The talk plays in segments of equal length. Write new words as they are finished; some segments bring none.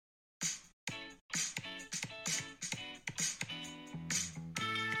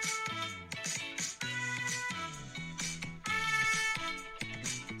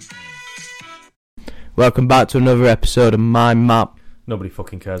Welcome back to another episode of My Map. Nobody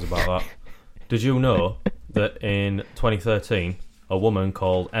fucking cares about that. Did you know that in 2013, a woman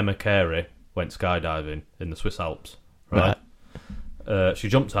called Emma Carey went skydiving in the Swiss Alps? Right. She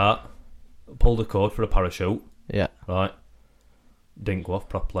jumped out, pulled a cord for a parachute. Yeah. Right. Didn't go off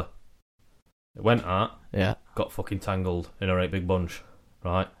properly. It went out. Yeah. Got fucking tangled in a right big bunch.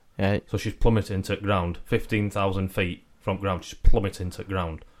 Right. Yeah. So she's plummeting into the ground, 15,000 feet from ground. She's plummeting into the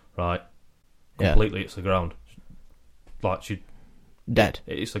ground. Right. Completely hits the ground. Like she... Dead.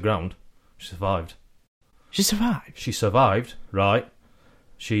 It hits the ground. She survived. She survived? She survived, right.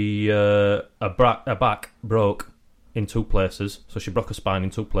 She... her back broke in two places. So she broke her spine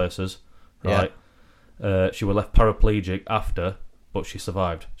in two places. Right. Yeah. She was left paraplegic after, but she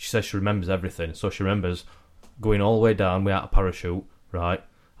survived. She says she remembers everything. So she remembers going all the way down without a parachute, right?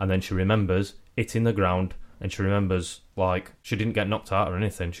 And then she remembers hitting the ground, and she remembers, like, she didn't get knocked out or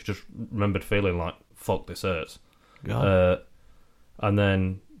anything. She just remembered feeling like, fuck, this hurts. God. And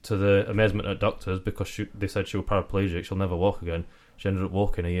then, to the amazement of doctors, because they said she was paraplegic, she'll never walk again, she ended up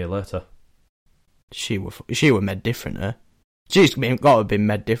walking a year later. She were made different, eh? She's got to have been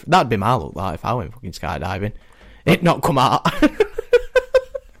made different. That'd be my look, like, if I went fucking skydiving. It'd not come out.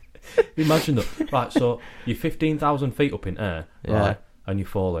 Imagine that. Right, so you're 15,000 feet up in air, right, and you're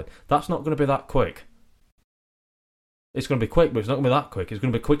falling. That's not going to be that quick. It's going to be quick, but it's not going to be that quick. It's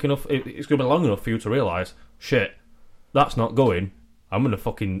going to be quick enough. It's going to be long enough for you to realise, shit, that's not going. I'm going to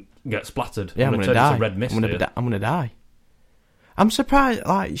fucking get splattered. Yeah, I'm going to turn into red mist. I'm going to die. I'm surprised,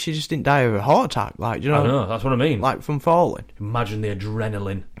 like, she just didn't die of a heart attack. Like, do you know? I know, that's what I mean. Like, from falling. Imagine the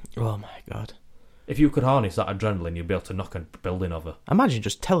adrenaline. Oh, my God. If you could harness that adrenaline, you'd be able to knock a building over. Imagine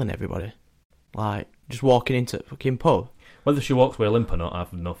just telling everybody. Like, just walking into a fucking pub. Whether she walks with a limp or not, I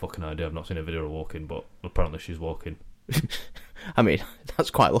have no fucking idea. I've not seen a video of her walking, but apparently she's walking. I mean, that's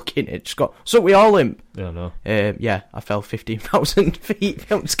quite lucky, innit? Just got, so we all limp. Yeah, I know. Yeah, I fell 15,000 feet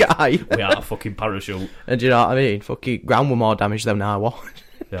from the sky. Without a fucking parachute. And do you know what I mean? Fucking ground were more damaged than I was.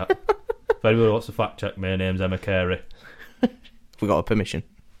 Yeah. If anybody wants to fact check, my name's Emma Carey. We got a permission.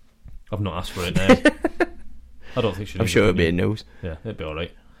 I've not asked for it now. I don't think she. I'm sure it'll be in news. Yeah, it'd be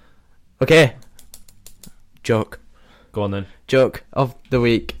alright. Okay. Joke. Go on then. Joke of the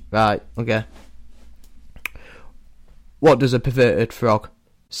week. Right, okay. What does a perverted frog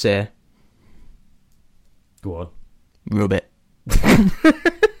say? Go on. Rub it.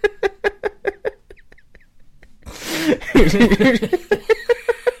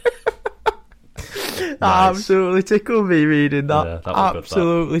 Nice. Absolutely tickled me reading that. Yeah, that was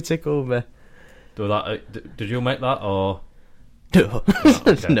absolutely good, that. Tickled me. Do that? Did you make that or? No. Oh,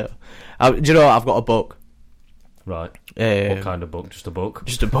 okay. No. Do you know what? I've got a book. Right. What kind of book? Just a book?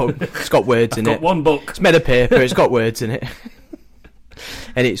 Just a book. It's got words in it. Got one book. It's made of paper. It's got words in it.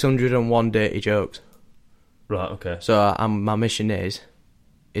 And it's 101 dirty jokes. Right, okay. So my mission is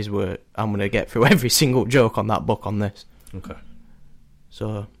I'm going to get through every single joke on that book on this. Okay.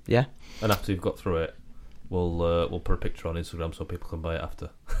 So, yeah. And after you've got through it, we'll put a picture on Instagram so people can buy it after.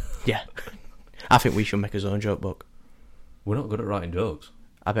 Yeah. I think we should make our own joke book. We're not good at writing jokes.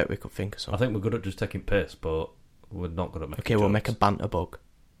 I bet we could think of something. I think we're good at just taking piss, but we're not good at making jokes. We'll make a banter book.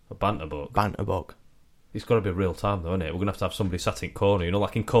 A banter book? Banter book. It's got to be real time, though, isn't it? We're going to have somebody sat in the corner, you know,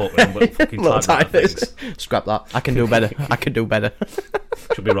 like in courtroom, but fucking typing. Scrap that. I can do better. I can do better.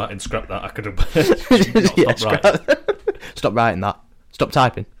 Should be writing, scrap that. I can do better. Stop writing. Stop writing that. Stop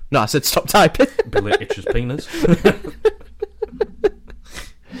typing. No, I said stop typing. Billy itches penis.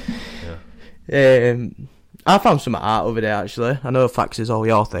 Yeah. I found some art over there, actually. I know facts is all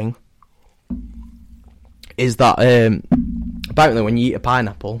your thing. Is that apparently when you eat a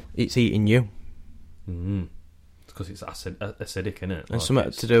pineapple, it's eating you. Mm. It's because it's acidic, isn't it? And like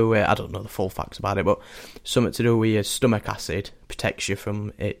something to do with, I don't know the full facts about it, but something to do with your stomach acid protects you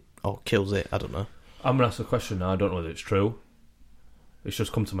from it or kills it. I don't know. I'm going to ask a question now. I don't know whether it's true. It's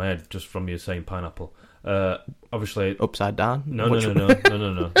just come to my head just from you saying pineapple. Obviously... Upside down? No.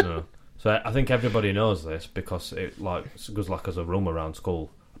 So I think everybody knows this because it goes like as a rumour around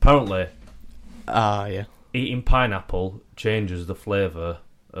school. Apparently... yeah. Eating pineapple changes the flavour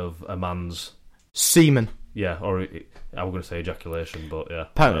of a man's... semen. Yeah, or I was going to say ejaculation, but yeah.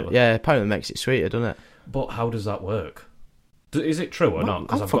 Apparently it makes it sweeter, doesn't it? But how does that work? Is it true or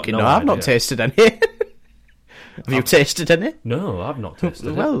not? I fucking know. I've not tasted any. Have you tasted any? No, I've not tasted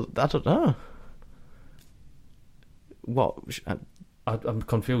it. Well, I don't know. What? I'm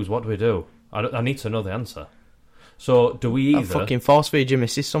confused. What do we do? I need to know the answer. So, do we either... I fucking force feed your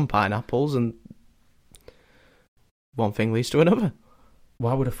missus some pineapples and one thing leads to another.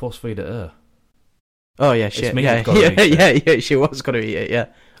 Why would I force feed it her? Oh, yeah, shit. Yeah, she was going to eat it, yeah.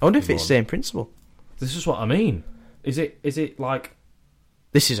 I wonder if it's the same principle. This is what I mean. Is it like...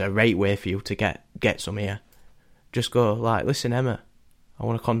 This is a great way for you to get some here. Just go, like, listen, Emma, I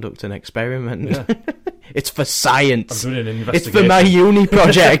want to conduct an experiment. Yeah. It's for science. I'm doing an It's investigation. for my uni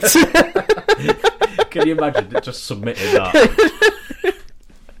project. Can you imagine just submitting that?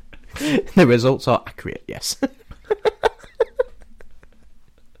 The results are accurate, yes.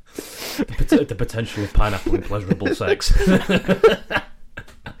 The potential of pineapple in pleasurable sex.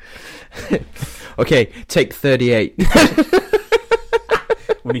 Okay, take 38.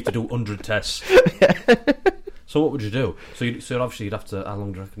 We need to do 100 tests. So what would you do? So obviously you'd have to... How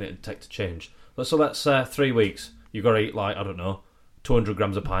long do you reckon it'd take to change? So that's 3 weeks. You've got to eat, like, I don't know, 200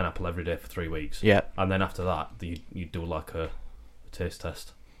 grams of pineapple every day for 3 weeks. Yeah. And then after that, you'd do, like, a taste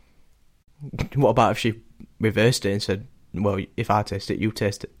test. What about if she reversed it and said, well, if I taste it, you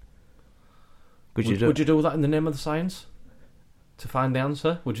taste it? Would you do that in the name of the science? To find the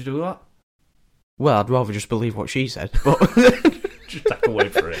answer? Would you do that? Well, I'd rather just believe what she said. But Just take a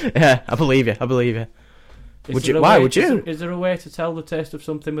word for it. yeah, I believe you. Why would you? Is there a way to tell the taste of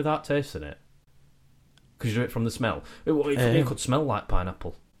something without tasting it? Could you do it from the smell? It could smell like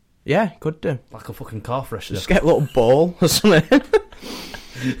pineapple. Yeah, could do. Like a fucking car freshener. Just get a little ball or something.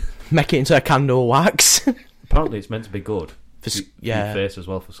 Make it into a candle wax. Apparently it's meant to be good. For yeah. your face as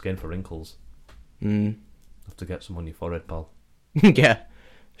well, for skin, for wrinkles. Mm. Have to get some on your forehead, pal. Yeah.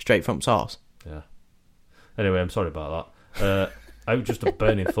 Straight from source. Yeah. Anyway, I'm sorry about that. I was just a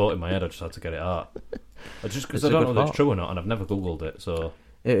burning thought in my head. I just had to get it out. Because I don't know if it's true or not, and I've never Googled it, so...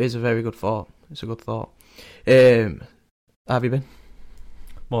 It is a very good thought. It's a good thought. How have you been?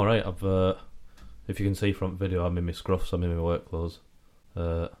 I'm alright. If you can see from video, I'm in my scruffs, I'm in my work clothes.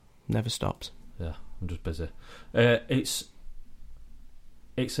 Never stops. Yeah, I'm just busy. It's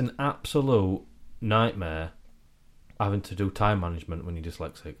an absolute nightmare having to do time management when you're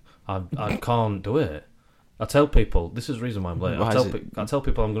dyslexic. I can't do it. I tell people, this is the reason why I'm late. I tell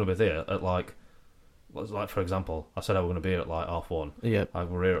people I'm going to be there at like for example, I said I was going to be here at like 1:30. Yeah. I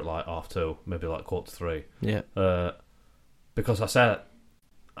were here at like 2:30, maybe like 2:45. Yeah. Because I said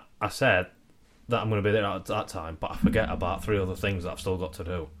that I'm going to be there at that time, but I forget about 3 other things that I've still got to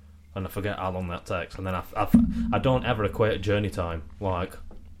do, and I forget how long that takes, and then I don't ever equate journey time, like,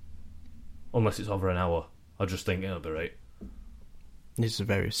 unless it's over an hour. I just think it'll be right. This is a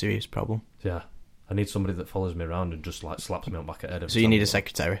very serious problem. Yeah. I need somebody that follows me around and just like slaps me on the back of the head. So you need a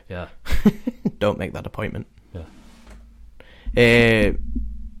secretary. Yeah. Don't make that appointment. Yeah.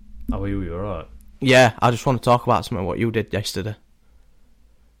 How are you? You alright? Yeah, I just want to talk about what you did yesterday.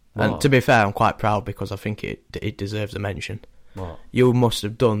 What? And to be fair, I'm quite proud because I think it deserves a mention. What? You must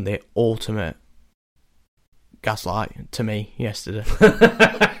have done the ultimate gaslight to me yesterday.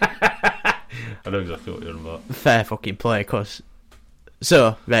 I know exactly what you're on about. Fair fucking play, cause...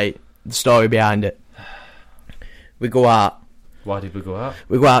 So, right, the story behind it. We go out. Why did we go out?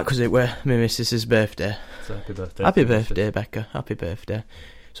 We go out because it were my missus's birthday. So happy birthday. Happy birthday, Becca. Happy birthday.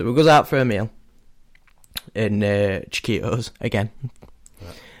 So we goes out for a meal in Chiquitos again.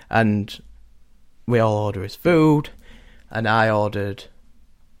 Right. And we all order his food. And I ordered...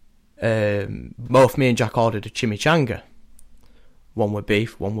 both me and Jack ordered a chimichanga. One with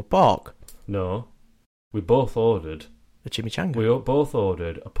beef, one with pork. No. We both ordered... A chimichanga. We both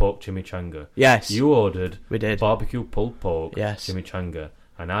ordered a pork chimichanga. Yes. You ordered... We did. Barbecue pulled pork yes. chimichanga.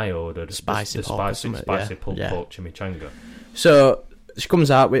 And I ordered... the spicy pulled pork chimichanga. So... She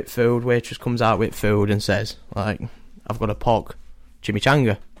comes out with food, waitress comes out with food and says, like, I've got a pork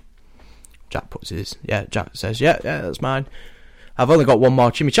chimichanga. Jack says, yeah, that's mine. I've only got one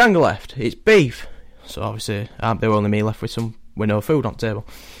more chimichanga left. It's beef. So obviously, there were only me left with no food on the table.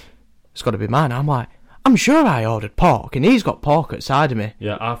 It's got to be mine. I'm like, I'm sure I ordered pork, and he's got pork outside of me.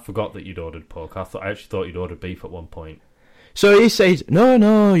 Yeah, I forgot that you'd ordered pork. I actually thought you'd ordered beef at one point. So he says,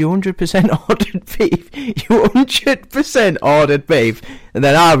 no, you 100% ordered beef. You 100% ordered beef. And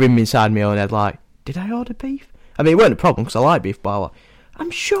then I ring inside my own head like, did I order beef? I mean, it weren't a problem because I like beef, but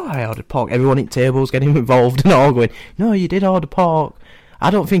I'm sure I ordered pork. Everyone at tables getting involved and all going, no, you did order pork. I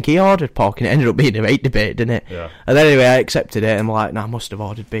don't think he ordered pork, and it ended up being a rate debate, didn't it? Yeah. And then anyway, I accepted it, and I'm like, no, I must have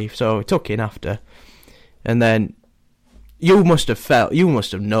ordered beef. So we took in after. And then... You must have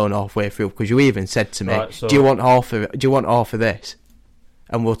known halfway through because you even said to me, right, so, "Do you want half of this?"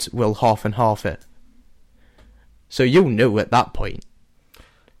 And we'll half and half it. So you knew at that point.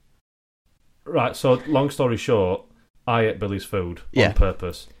 Right. So long story short, I ate Billy's food on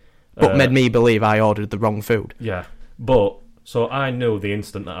purpose, but made me believe I ordered the wrong food. Yeah, but so I knew the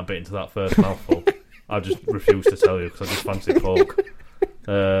instant that I bit into that first mouthful. I just refused to tell you because I just fancied pork.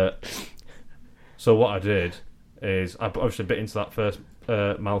 So what I did is I obviously bit into that first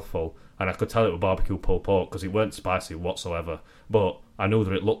mouthful, and I could tell it was barbecue pulled pork because it weren't spicy whatsoever. But I knew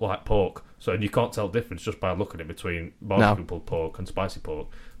that it looked like pork, so you can't tell the difference just by looking at it between barbecue pulled pork and spicy pork.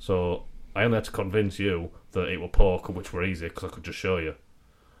 So I only had to convince you that it were pork, which were easy because I could just show you.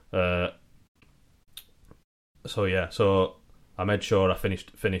 So I made sure I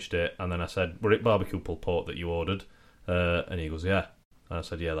finished it, and then I said, "Were it barbecue pulled pork that you ordered?" And he goes, "Yeah." And I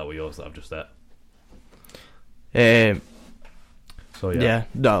said, "Yeah, that were yours that I've just ate." Yeah,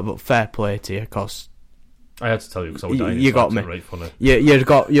 no, but fair play to you, cause I had to tell you because I was dying. You got me. Right funny. You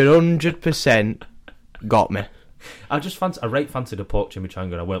 100% got me. I fancied a pork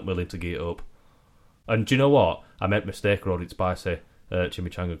chimichanga, and I weren't willing to give it up. And do you know what? I made a mistake. I ordered spicy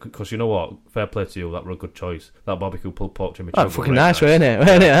chimichanga because you know what? Fair play to you. That were a good choice. That barbecue pulled pork chimichanga. Oh, fucking nice, wasn't it?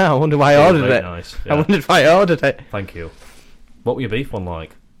 I wonder why I ordered it. Nice. Yeah. I wondered why I ordered it. Thank you. What were your beef one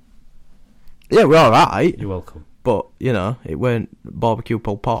like? Yeah, we're all right. You're welcome. But it weren't barbecue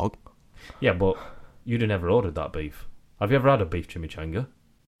pulled pork. Yeah, but you'd have never ordered that beef. Have you ever had a beef chimichanga?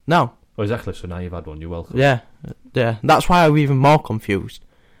 No. Oh, exactly. So now you've had one. You're welcome. Yeah. That's why I was even more confused.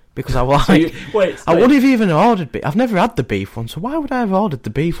 Because I was like, I would have even ordered beef. I've never had the beef one, so why would I have ordered the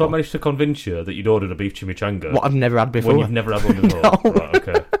beef one? one? I managed to convince you that you'd ordered a beef chimichanga. What I've never had before. When you've never had one before. No. Right,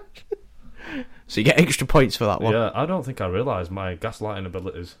 okay. So you get extra points for that one. Yeah, I don't think I realised my gaslighting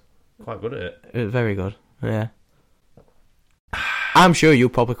abilities. Quite good at it. It was very good, yeah. I'm sure you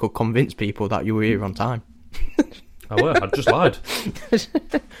probably could convince people that you were here on time. I were. I just lied.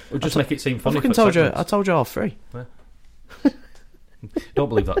 We'll just make it seem funny. I told you all three. Yeah. Don't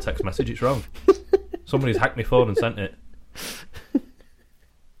believe that text message. It's wrong. Somebody's hacked my phone and sent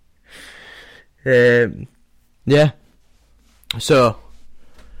it. Yeah. So,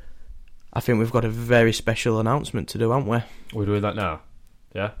 I think we've got a very special announcement to do, haven't we? We're doing that now.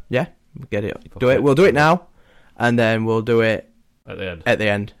 Yeah. Yeah. Get it. Do it. We'll do it now, and then we'll do it at the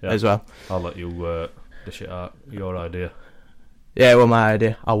end. As well. I'll let you dish it out. Your idea. Yeah, well, my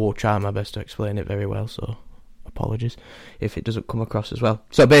idea. I will try my best to explain it very well. So, apologies if it doesn't come across as well.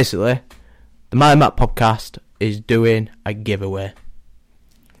 So basically, the My Map podcast is doing a giveaway.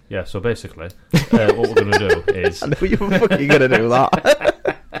 Yeah. So basically, what we're going to do is. I know you were fucking going to do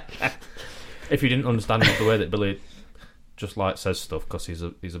that. If you didn't understand the way that Billy just says stuff because he's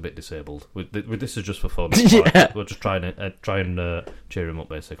a bit disabled. This is just for fun. Yeah. We're just trying to cheer him up.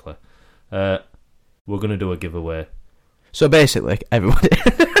 Basically, we're going to do a giveaway. So basically, everybody.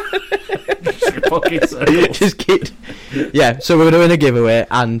 Just kid. Yeah. So we're doing a giveaway,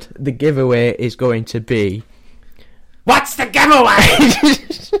 and the giveaway is going to be. What's the giveaway?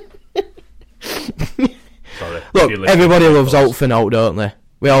 Sorry. Look, everybody loves Alt for Note, don't they?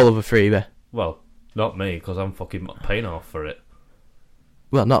 We all love a freebie. Well, not me, because I'm fucking paying off for it.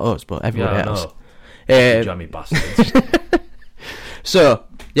 Well, not us, but everybody else. Jammy bastards. So,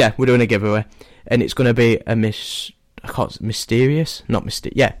 yeah, we're doing a giveaway. And it's going to be a mystery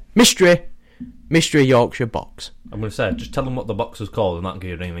Yorkshire box. I'm going to say, just tell them what the box is called and that'll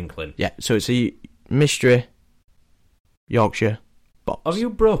give you an inkling. Yeah, so it's a mystery Yorkshire box. Have you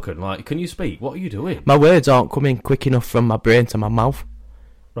broken? Can you speak? What are you doing? My words aren't coming quick enough from my brain to my mouth.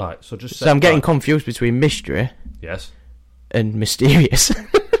 Right, so just say... So I'm getting confused between mystery... Yes. ...and mysterious.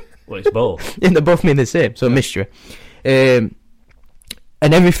 Well, it's both. Yeah, they both mean the same, so mystery. And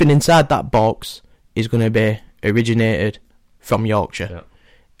everything inside that box is going to be originated from Yorkshire. Yeah.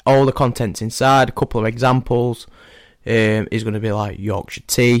 All the contents inside, a couple of examples, is going to be like Yorkshire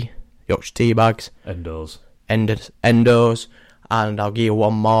tea bags. Endos, and I'll give you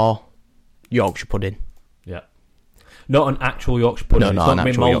one more, Yorkshire pudding. Yeah. Not an actual Yorkshire pudding. It's not going to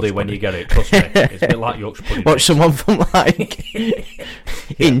be mouldy when you get it, trust me. It's a bit like Yorkshire pudding. Watch someone from,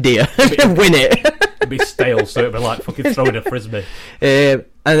 India win it. It'd be stale, so it'd be like fucking throwing a frisbee. And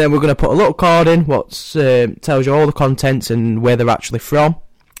then we're going to put a little card in, tells you all the contents and where they're actually from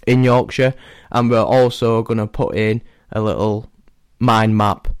in Yorkshire. And we're also going to put in a little mind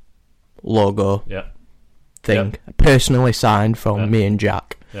map logo thing, personally signed from me and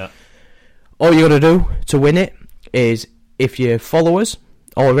Jack. Yeah. All you got to do to win it is, if you follow us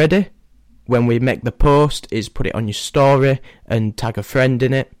already, when we make the post, is put it on your story and tag a friend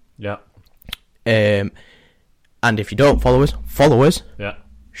in it. Yeah. And if you don't follow us. Yeah.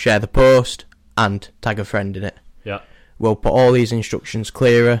 Share the post and tag a friend in it. Yeah. We'll put all these instructions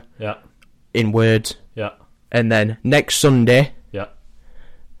clearer. Yeah. In words. Yeah. And then next Sunday. Yeah.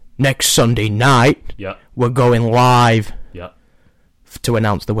 Next Sunday night. Yeah. We're going live. Yeah. To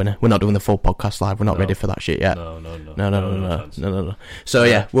announce the winner. We're not doing the full podcast live. We're not ready for that shit yet. No.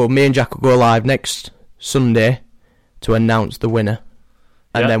 So me and Jack will go live next Sunday to announce the winner.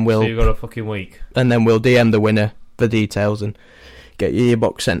 And then so you got a fucking week. And then we'll DM the winner the details and get your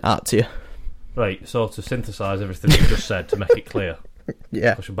earbox sent out to you. Right, so to synthesise everything you just said, to make it clear,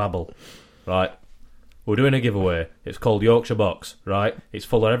 Yeah. I should babble, right? We're doing a giveaway. It's called Yorkshire Box, right? It's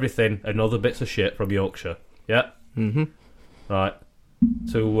full of everything and other bits of shit from Yorkshire. Yeah? Mm-hmm. Right.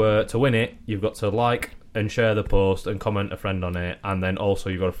 To win it, you've got to like and share the post and comment a friend on it, and then also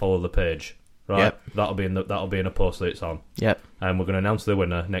you've got to follow the page. Right? Yep. That'll be in a post that it's on. Yep. And we're going to announce the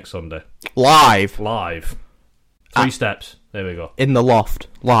winner next Sunday. Live. 3 steps. There we go. In the loft.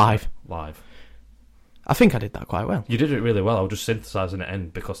 Live. I think I did that quite well. You did it really well. I was just synthesising it in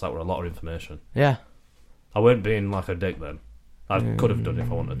because that were a lot of information. Yeah. I weren't being like a dick then. I could have done it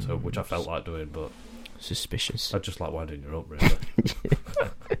if I wanted to, which I felt like doing, but Suspicious. I just like winding you up, really.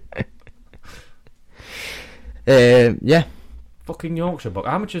 Yeah. Fucking Yorkshire Box.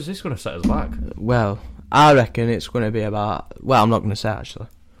 How much is this going to set us back? Well, I reckon it's going to be about... Well, I'm not going to say, actually.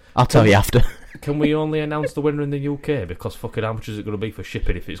 I'll tell you after. Can we only announce the winner in the UK? Because fucking how much is it going to be for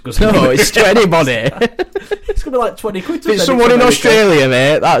shipping if it's... No, it's to anybody. It's going to be like 20 quid. If it's someone in Australia,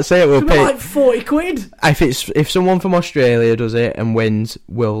 mate, that's it. We'll it's pay... like 40 quid. If someone from Australia does it and wins,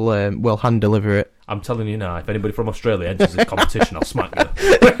 we'll hand deliver it. I'm telling you now, if anybody from Australia enters this competition, I'll smack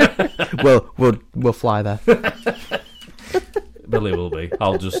you. We'll fly there. Billy will be.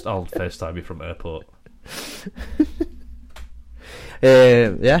 I'll FaceTime you from airport.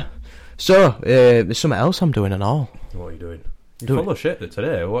 Yeah. So, there's something else I'm doing and all. What are you doing? You're full of shit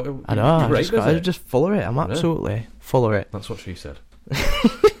today. I know, I'm just full of it. I'm absolutely full of it. That's what she said.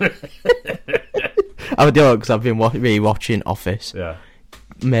 I would do it because I've been rewatching Office. Yeah.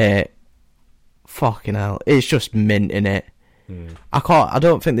 Mate, fucking hell. It's just mint in it. I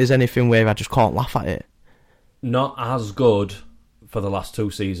don't think there's anything where I just can't laugh at it. Not as good for the last 2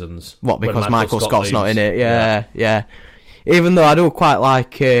 seasons. What, because Michael Scott's not in it? Yeah. Even though I do quite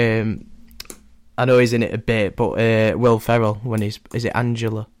like... I know he's in it a bit, but Will Ferrell, when is it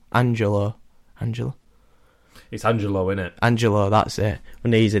Angelo? It's Angelo, innit? Angelo, that's it.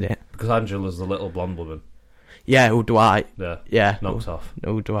 When he's in it. Because Angela's the little blonde woman. Yeah, who Dwight. Yeah. Knocks off.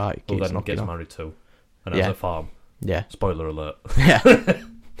 Who Dwight Who then gets married to. And has a farm. Yeah. Spoiler alert. Yeah.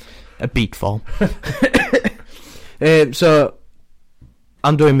 A beat farm. So,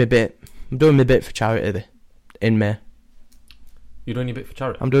 I'm doing my bit. I'm doing my bit for charity in May. You're doing your bit for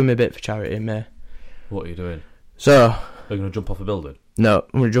charity? I'm doing my bit for charity in May. What are you doing? So... Are you going to jump off a building? No,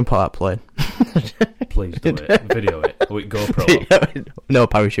 I'm going to jump out that plane. Please do it. Video it. Or we GoPro. No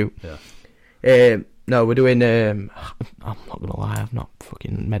parachute. Yeah. No, we're doing... I'm not going to lie, I've not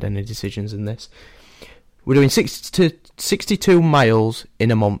fucking made any decisions in this. We're doing 62 miles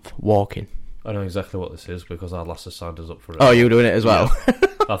in a month walking. I know exactly what this is because our lass has signed us up for it. Oh, you were doing it as well? Yeah.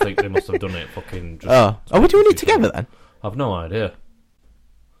 I think they must have done it fucking... Just are we doing it together then? I've no idea.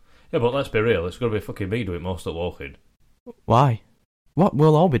 Yeah, but let's be real. It's going to be fucking me doing most of the walking. Why? What?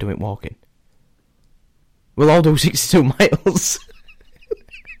 We'll all be doing walking. We'll all do 62 miles.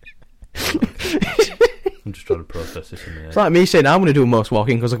 I'm just trying to process this in the air. It's like me saying I'm going to do most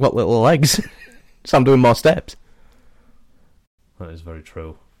walking because I've got little legs. So I'm doing more steps. That is very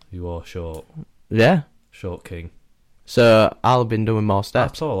true. You are short. Yeah. Short king. So I've been doing more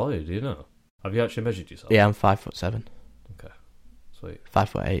steps. How tall are you? Do you know? Have you actually measured yourself? Yeah, I'm 5'7". Okay. Sweet.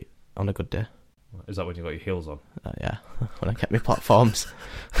 5'8" on a good day. Is that when you got your heels on? Yeah. When I get my platforms.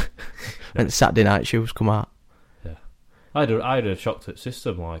 When the Saturday night shoes come out. Yeah. I had a shock to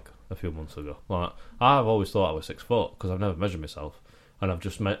system like a few months ago. Like I've always thought I was 6 foot because I've never measured myself, and I've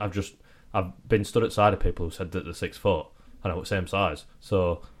been stood at side of people who said that they're 6 foot and I was the same size,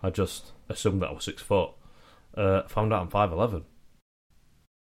 so I just assumed that I was 6 foot. Found out I'm 5'11".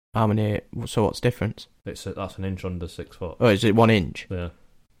 How many? So what's the difference? That's an inch under 6 foot. Oh, is it 1 inch? Yeah.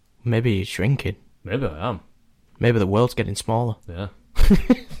 Maybe you're shrinking. Maybe I am. Maybe the world's getting smaller. Yeah.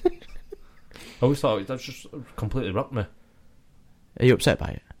 I always thought that just completely rocked me. Are you upset by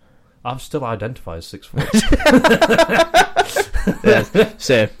it? I still identify as 6 foot. Yeah,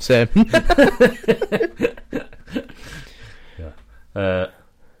 same. Yeah.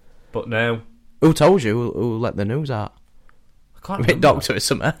 But now... Who told you? Who let the news out? I can't remember. Doctor or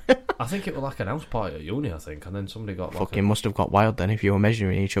something. I think it was like an house party at uni, I think, and then somebody got... Fucking must have got wild then if you were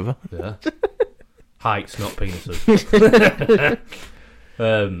measuring each other. Yeah. Heights, not penises.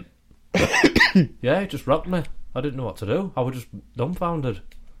 Yeah, it just rocked me. I didn't know what to do. I was just dumbfounded. I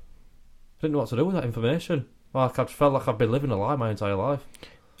didn't know what to do with that information. Like, I felt like I've been living a lie my entire life.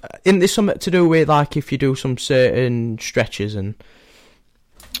 Isn't this something to do with, like, if you do some certain stretches and,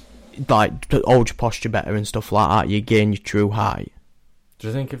 like, hold your posture better and stuff like that, you gain your true height? Do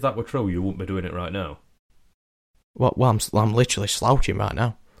you think if that were true, you wouldn't be doing it right now? Well, I'm literally slouching right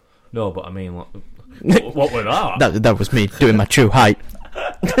now. No, but I mean, like, What were that? That was me doing my true height.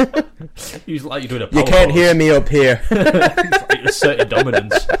 He's like you're doing a You power can't pose. hear me up here. It's like asserting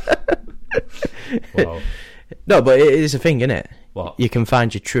dominance. Wow. No, but it is a thing, isn't it? What? You can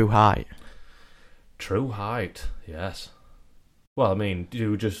find your true height. True height, yes. Well, I mean, do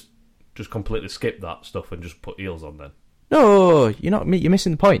you just completely skip that stuff and just put heels on then? No, you're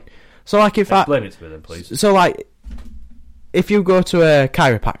missing the point. So, like, Explain it to me then, please. So, like, if you go to a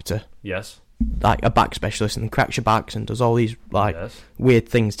chiropractor, Yes. like a back specialist, and cracks your backs and does all these like Yes. weird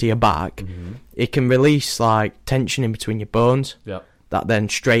things to your back, Mm-hmm. it can release like tension in between your bones Yeah. that then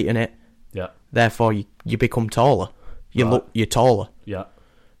straighten it. Yeah. Therefore, you become taller. You're taller. Yeah.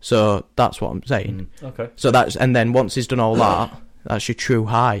 So that's what I'm saying. Okay. So and then once he's done all that, that's your true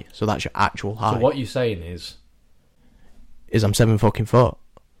height. So that's your actual height. So what you're saying is I'm 7 fucking foot.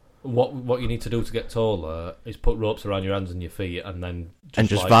 what you need to do to get taller is put ropes around your hands and your feet and then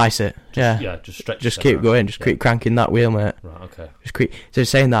Just vice it. Yeah. Yeah, just stretch. Just yourself keep out. going. Just keep cranking that wheel, mate. Right. Okay. Just keep. So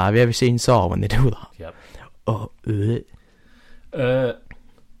saying that, have you ever seen Saw when they do that? Yep. Oh.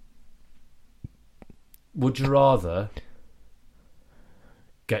 Would you rather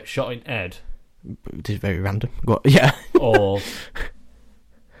get shot in head It is very random. Yeah. or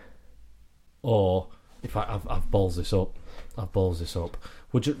if I've balls this up.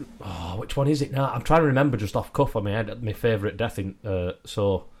 Would you? Oh, which one is it now? I'm trying to remember just off cuff on my head. My favourite death in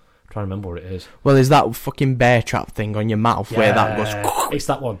Saw. I'm trying to remember what it is. Well, there's that fucking bear trap thing on your mouth where that goes. It's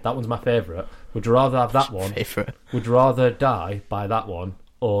that one. That one's my favourite. Would you rather have that one? Favourite. Would you rather die by that one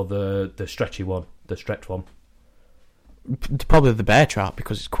or the stretchy one? The stretch one. Probably the bear trap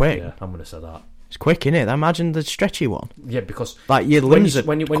because it's quick. Yeah, I'm gonna say that. It's quick, innit? Imagine the stretchy one. Yeah, because Like your when limbs you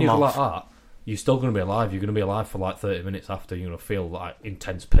like off. that, you're still gonna be alive. You're gonna be alive for like 30 minutes after. You're gonna feel like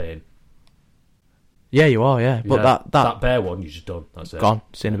intense pain. Yeah, you are. Yeah, but Yeah, that bear one, you're just done. That's it. gone.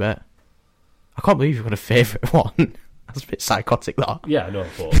 See in a bit. I can't believe you've got a favourite one. That's a bit psychotic. That. Yeah, I know,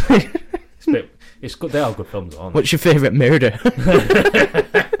 but it's good. They are good films, aren't they? What's your favourite murder?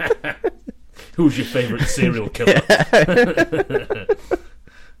 Who's your favourite serial killer?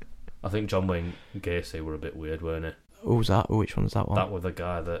 I think John Wayne Gacy were a bit weird, weren't he? Who's that? Which one's that one? That was the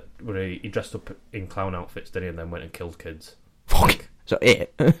guy that where he dressed up in clown outfits, didn't he, and then went and killed kids. Fuck. So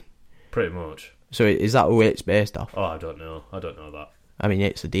it. Pretty much. So is that who it's based off? Oh, I don't know that. I mean,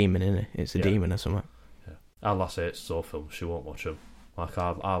 it's a demon, isn't it? It's a demon or something. Yeah. Our lass hates Saw films. She won't watch them. Like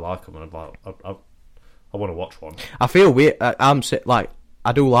I like them, and I'm like, I want to watch one. I feel weird.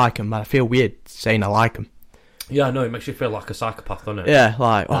 I do like them, but I feel weird saying I like them. Yeah, I know. It makes you feel like a psychopath, doesn't it? Yeah,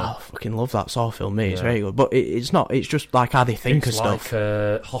 like, I fucking love that Saw film, mate. It's very good. But it's not, it's just like how they think of stuff.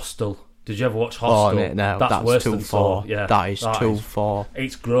 Like Hostel. Did you ever watch Hostel? Oh, no, that's worse too than far. Saw. Yeah, that is too far.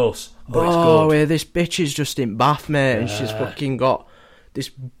 It's gross, but it's Oh, good. where this bitch is just in bath, mate, and she's fucking got this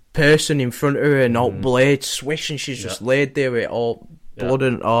person in front of her and all blade swish, and she's just laid there with all blood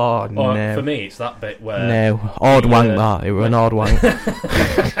and... Oh, no. For me, it's that bit where... No, odd wank that. It was an odd wank. I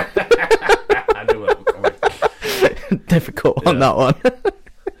knew it was coming. Difficult on that one. I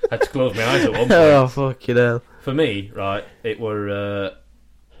had to close my eyes at one point. Oh, fucking hell. For me, right, it was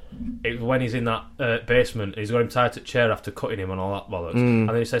when he's in that basement, he's got him tied to a chair after cutting him and all that bollocks, and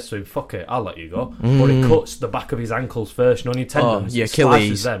then he says to him, "Fuck it, I'll let you go." But it cuts the back of his ankles first, and on your tendons, your it slices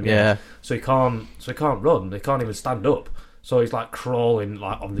Achilles, them, yeah. So he can't run. He can't even stand up. So he's like crawling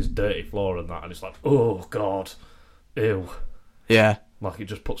like on this dirty floor and that, and it's like, oh god, ew. Yeah. Like it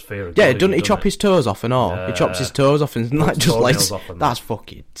just puts fear in. Yeah, doesn't he chop his toes off and all? Yeah. He chops his toes off and like just like and that's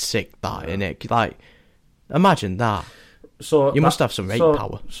fucking sick, that innit? Like, imagine that. So you must have some rate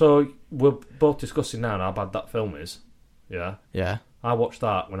power. So we're both discussing now how bad that film is. Yeah. Yeah. I watched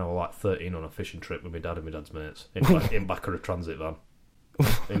that when I was like 13 on a fishing trip with my dad and my dad's mates in back of a transit van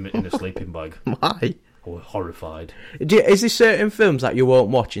in a sleeping bag. Why? I was horrified. Is there certain films that you won't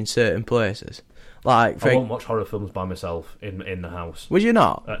watch in certain places? Like, I won't watch horror films by myself in the house. Would you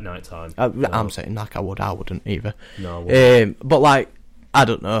not? At night time. No. I'm saying like I wouldn't either. No, I wouldn't. But like, I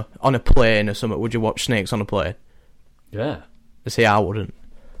don't know, on a plane or something, would you watch Snakes on a plane? Yeah. See, I wouldn't.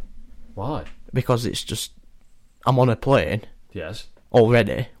 Why? Because it's just, I'm on a plane. Yes.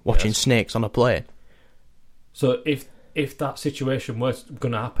 Already watching snakes on a plane. So if that situation was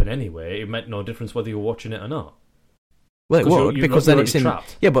going to happen anyway, it meant no difference whether you were watching it or not. Well, it would, because then it's in...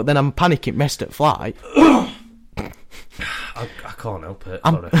 Trapped. Yeah, but then I'm panicking rest at flight. I can't help it.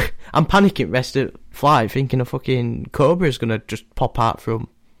 I'm panicking rest at flight thinking a fucking cobra's going to just pop out from...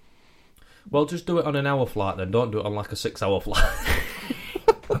 Well, just do it on an hour flight then. Don't do it on like a 6-hour flight.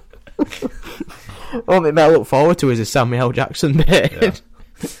 All I look forward to is a Samuel L. Jackson bit. Yeah.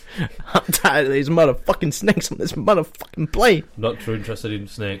 I'm tired of these motherfucking snakes on this motherfucking plane. Not too interested in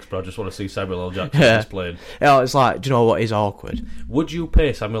snakes, but I just want to see Samuel L. Jackson on this plane. Yeah, it's like, do you know what is awkward? Would you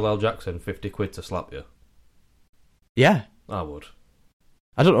pay Samuel L. Jackson 50 quid to slap you? Yeah. I would.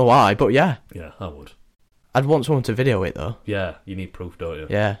 I don't know why, but yeah. Yeah, I would. I'd want someone to video it, though. Yeah, you need proof, don't you?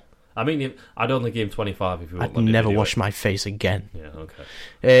 Yeah. I mean, I'd only give him 25 if you wouldn't I'd let me never video wash it. my face again. Yeah,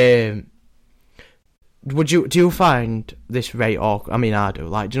 okay. Do you find this rate awkward? I mean, I do.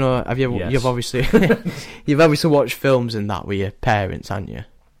 Like, do you know? Have you? Yes. You've obviously, you've obviously watched films and that with your parents, haven't you?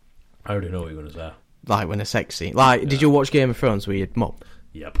 I already know what you're going to say. Like when a sex scene. Like, did you watch Game of Thrones with your mum?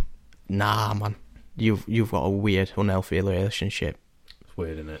 Yep. Nah, man. You've got a weird, unhealthy relationship. It's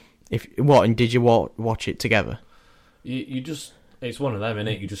weird, isn't it? And did you watch it together? You just... It's one of them,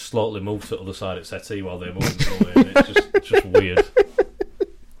 innit? You just slowly move to the other side of the settee while they're moving away, and it's just weird.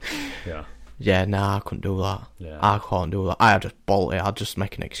 Yeah. Yeah, nah, I couldn't do that. Yeah. I can't do that. I'd just bolt it. I'd just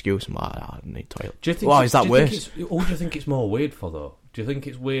make an excuse. I'm like, I need toilet. Do you think Why is that worse? Who do you think it's more weird for, though? Do you think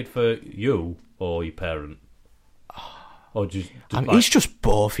it's weird for you or your parent? Or it's just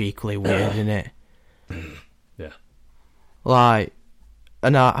both equally weird, isn't it? Yeah. Like,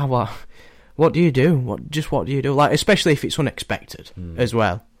 and I what do you do? What do you do? Like, especially if it's unexpected as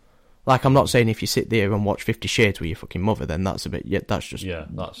well. Like, I'm not saying if you sit there and watch 50 Shades with your fucking mother, then that's a bit... Yeah, that's just... Yeah,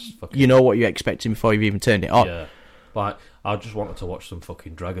 that's fucking... You know what you're expecting before you've even turned it on. Yeah. Like, I just wanted to watch some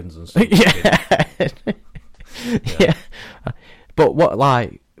fucking dragons and stuff. Yeah. But what,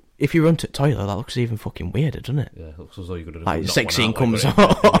 like, if you run to the toilet, that looks even fucking weirder, doesn't it? Yeah, it looks as though you're going to... Like, the sex scene comes up,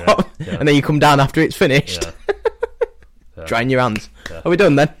 up, and then you come down after it's finished. Yeah. Drying your hands. Yeah. Are we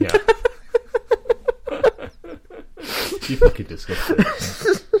done then? Yeah. You fucking disgusting.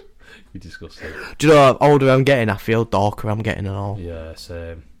 You're disgusting. Do you know, the older I'm getting, I feel darker I'm getting and all. Yeah,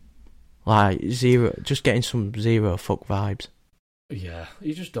 same. Like, just getting some zero fuck vibes. Yeah,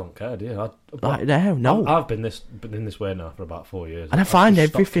 you just don't care, do you? Like, no. I've been in this way now for about 4 years. And I find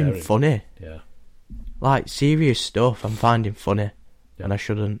everything funny. Yeah. Like, serious stuff I'm finding funny. Yeah. And I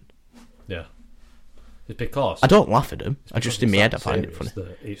shouldn't. Yeah. It's because... I don't laugh at them. I just, in my head, I find it funny.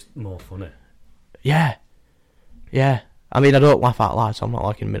 It's more funny. Yeah. Yeah. I mean, I don't laugh out loud, so I'm not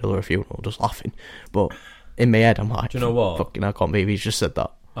like in the middle of a funeral just laughing. But in my head, I'm like, do you know what? Fucking, I can't believe he's just said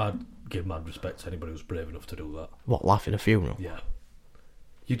that. I'd give mad respect to anybody who's brave enough to do that. What, laugh in a funeral? Yeah.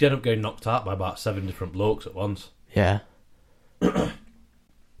 You'd end up getting knocked out by about 7 different blokes at once. Yeah.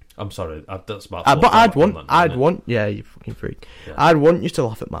 I'm sorry, that's about... But I'd want... Yeah, you fucking freak. Yeah. I'd want you to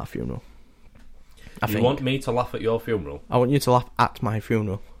laugh at my funeral. You want me to laugh at your funeral? I want you to laugh at my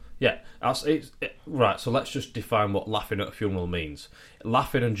funeral. Yeah, right, so let's just define what laughing at a funeral means.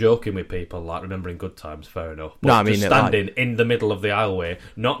 Laughing and joking with people, like remembering good times, fair enough. But no, I mean, just standing in the middle of the aisleway,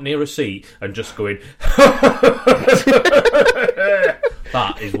 not near a seat, and just going...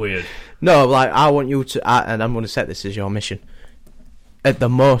 That is weird. No, like, I want you to... and I'm going to set this as your mission. At the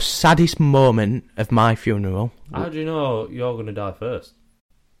most saddest moment of my funeral... How do you know you're going to die first?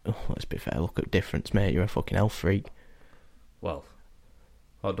 Oh, let's be fair, look at the difference, mate. You're a fucking health freak. Well...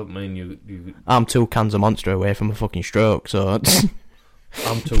 I don't mean you... I'm 2 cans of Monster away from a fucking stroke, so...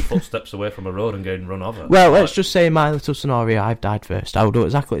 I'm 2 footsteps away from a road and getting run over. Well, let's just say my little scenario, I've died first. I will do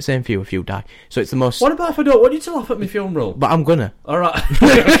exactly the same for you if you die. So it's the most... What about if I don't want you to laugh at my funeral? But I'm gonna. Alright.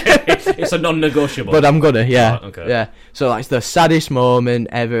 Okay. It's a non-negotiable. But I'm gonna, yeah. Right, okay. Yeah. So that's the saddest moment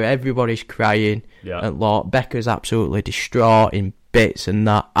ever. Everybody's crying. Yeah. And Lord, Becca's absolutely distraught in bits and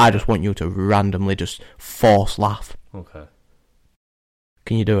that. I just want you to randomly just force laugh. Okay.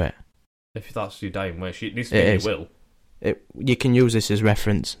 Can you do it? If that's your dying wish, it needs to be your will. You can use this as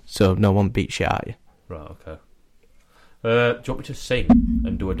reference, so no one beats shit at you. Right, okay. Do you want me to sing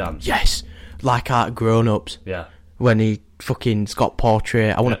and do a dance? Yes! Like our grown-ups. Yeah. When he fucking's got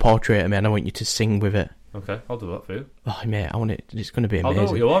portrait. I want a portrait of me and I want you to sing with it. Okay, I'll do that for you. Oh, mate, I want it. It's going to be amazing. I'll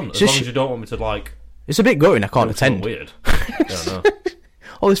do what you want, as long as you don't want me to, like... It's a bit gutting, I can't attend. Weird. Yeah, no.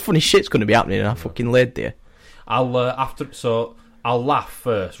 All this funny shit's going to be happening and I fucking laid there. I'll laugh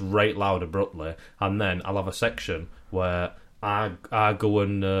first, right loud, abruptly, and then I'll have a section where I go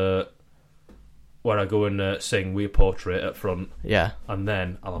and sing with a portrait at front. Yeah. And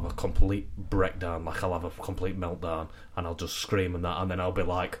then I'll have a complete breakdown, like I'll have a complete meltdown, and I'll just scream and that, and then I'll be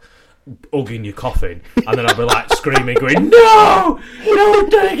like hugging your coffin, and then I'll be like screaming, going, "No!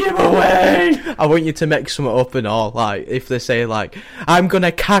 Don't take him away!" I want you to make something up and all, like if they say like, "I'm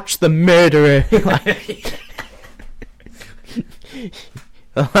gonna catch the murderer." Just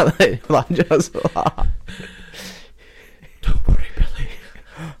like... Don't worry, Billy.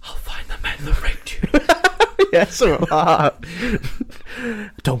 I'll find the men that raped you. Yes,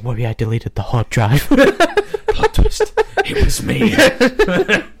 don't worry, I deleted the hard drive. Plot twist. It was me.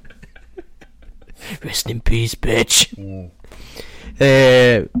 Rest in peace, bitch.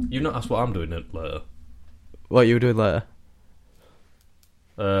 You've not asked what I'm doing later. What you doing later?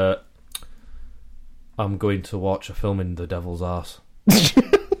 I'm going to watch a film in the Devil's Arse.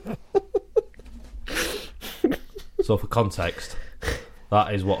 So for context,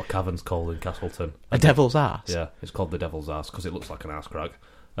 that is what a cavern's called in Castleton. A devil's ass? Yeah, it's called the Devil's Arse because it looks like an arse crack.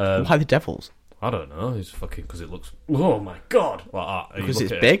 Why the devils? I don't know. It's fucking because it looks. Oh my god! Like that. Because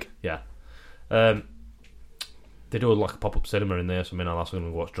it's big. Yeah. They do like a pop-up cinema in there, so me and Alice are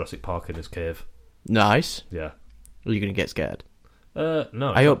going to watch Jurassic Park in this cave. Nice. Yeah. Are you going to get scared?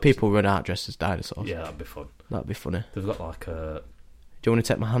 No. I hope people run out dressed as dinosaurs. Yeah, that'd be fun. That'd be funny. They've got like a. Do you want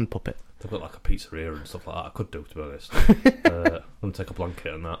to take my hand puppet? They've got like a pizzeria and stuff like that. I could do, to be honest. I'm going to take a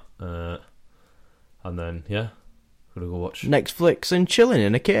blanket and that. And then, yeah, we're going to go watch... Netflix and chilling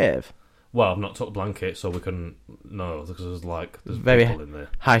in a cave. Well, I've not took a blanket, so we can... No, because there's very people in there.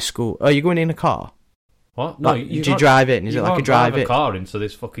 High school. Oh, you're going in a car? What? No, do you drive it? Is it like a drive it? A car into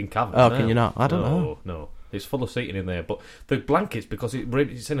this fucking cavern. Oh, can you not? I don't know. No. It's full of seating in there, but the blankets, because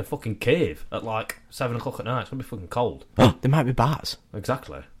it's in a fucking cave at like 7 o'clock at night, it's going to be fucking cold. Oh, there might be bats.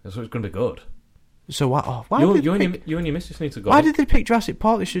 Exactly. So it's going to be good. So what? Oh, why you and your missus need to go. Why did they pick Jurassic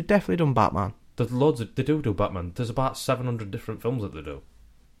Park? They should have definitely done Batman. There's loads of... They do Batman. There's about 700 different films that they do.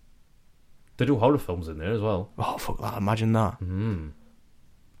 They do horror films in there as well. Oh, fuck that. Imagine that.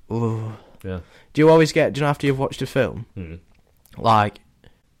 Ooh. Yeah. Do you always get... Do you know after you've watched a film? Like,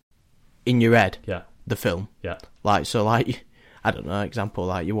 in your head? Yeah. The film? Yeah. Like, so like... I don't know, example,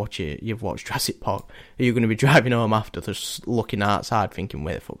 like you've watched Jurassic Park. Are you going to be driving home after just looking outside thinking,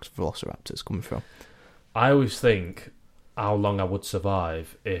 where the fuck's Velociraptors coming from? I always think how long I would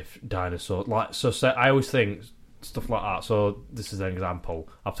survive if dinosaurs... Like, so say, I always think stuff like that. So this is an example.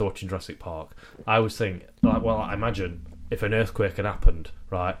 After watching Jurassic Park, I always think, like, well, I imagine if an earthquake had happened,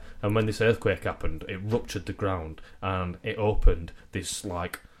 right? And when this earthquake happened, it ruptured the ground and it opened this,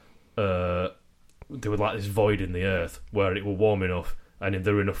 like... there was like this void in the earth where it were warm enough and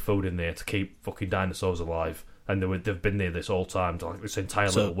there were enough food in there to keep fucking dinosaurs alive, and they've been there this whole time, like this entire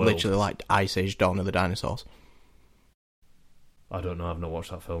little world. So literally like Ice Age, Dawn of the Dinosaurs. I don't know, I've not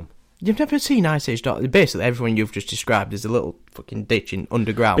watched that film. You've never seen Ice Age, Dawn? Basically everyone you've just described is a little fucking ditch in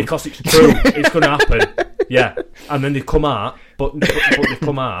underground. Because it's true, it's going to happen. Yeah, and then they come out, but they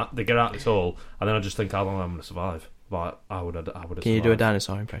come out, they get out this hole, and then I just think how long I'm going to survive. Like I would have. Can you do a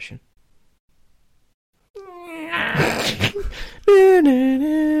dinosaur impression? You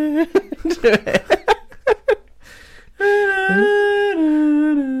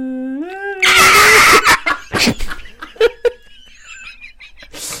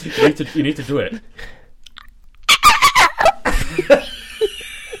need to do it.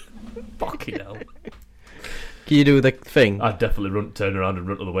 Fucking hell. Can you do the thing? I'd definitely turn around and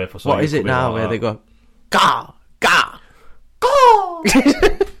run to the way for something. What is it now where they go, Gah! Gah! Gah!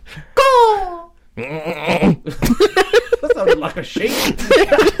 Gah! That sounded like a sheep.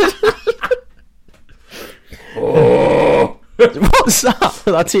 Oh. What's that?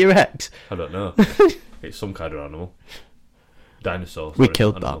 That T-Rex? I don't know. It's some kind of animal. Dinosaur. We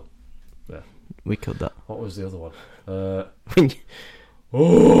killed that. Yeah. We killed that. What was the other one?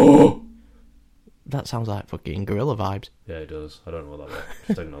 Oh! That sounds like fucking gorilla vibes. Yeah, it does. I don't know what that was.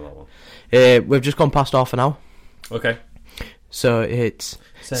 Just don't know that one. We've just gone past half an hour. Okay. So it's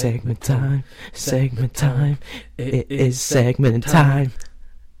segment time. It is segment time.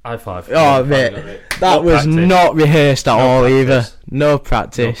 High five. Oh, mate. That was not rehearsed at all either. No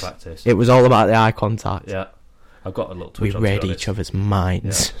practice. It was all about the eye contact. Yeah. I've got a little twitch. We read each other's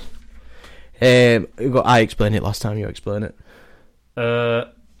minds. Yeah. I explained it last time, you explain it.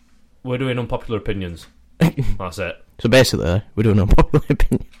 We're doing unpopular opinions. That's it. So basically, we're doing unpopular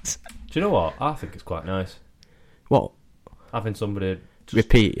opinions. Do you know what? I think it's quite nice. What? Having somebody...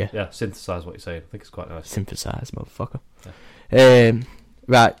 repeat you. Yeah, synthesise what you're saying. I think it's quite nice. Synthesise, motherfucker. Yeah.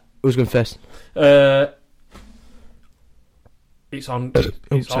 Right, who's going first? It's on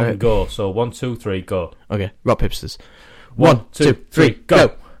on go, so 1, 2, 3, go. Okay, rock, paper, scissors. 1, 2, 3,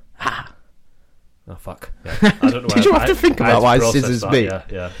 go! Ah. Oh, fuck. Yeah. I don't know. Did you have to think about why scissors be?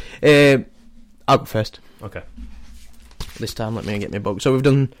 Yeah. I'll go first. Okay. This time, let me get my book. So we've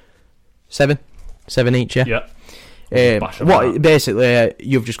done 7 each, yeah? Yeah. Basically,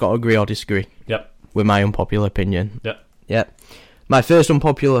 you've just got to agree or disagree. Yep. With my unpopular opinion. Yep. My first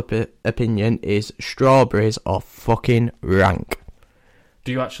unpopular opinion is strawberries are fucking rank.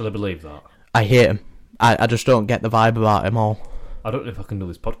 Do you actually believe that? I hate them. I just don't get the vibe about them all. I don't know if I can do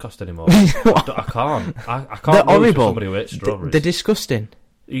this podcast anymore. I can't. I can't. They're horrible. Somebody who eats strawberries. They're disgusting.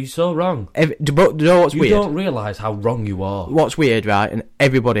 You're so wrong. Do you know what's weird? You don't realise how wrong you are. What's weird, right? And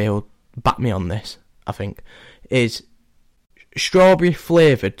everybody will back me on this. I think, is strawberry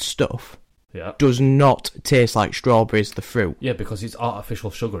flavoured stuff Yeah. does not taste like strawberries, the fruit. Yeah, because it's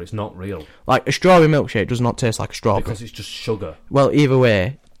artificial sugar. It's not real. Like, a strawberry milkshake does not taste like a strawberry. Because it's just sugar. Well, either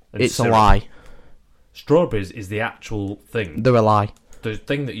way, And it's syrup. a lie. Strawberries is the actual thing. They're a lie. The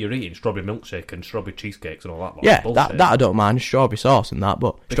thing that you're eating, strawberry milkshake and strawberry cheesecakes and all that. Yeah, bullshit. that I don't mind, strawberry sauce and that,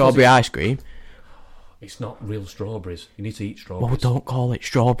 but Because strawberry ice cream, It's not real strawberries. You need to eat well, strawberries. don't call it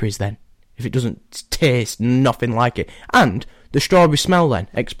strawberries then. If it doesn't taste nothing like it. And the strawberry smell then,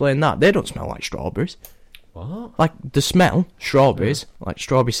 explain that. They don't smell like strawberries. What? Like, the smell, strawberries, like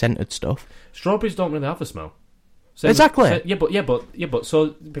strawberry scented stuff. Strawberries don't really have a smell. Exactly. But so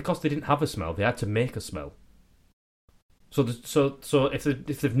because they didn't have a smell, they had to make a smell. So if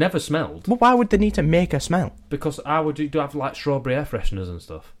they've never smelled, Well, why would they need to make a smell? because how would you have like strawberry air fresheners and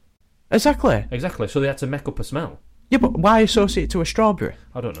stuff? Exactly. Exactly. So they had to make up a smell. Yeah, but why associate it to a strawberry?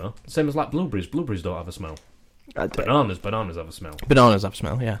 I don't know. Same as like blueberries. Blueberries don't have a smell. Bananas have a smell. Bananas have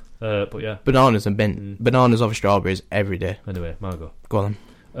smell, yeah. But yeah. Bananas and bananas over strawberries every day. Anyway, Margot. Go on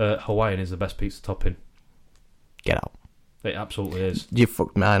then. Hawaiian is the best pizza topping. Get out. It absolutely is. You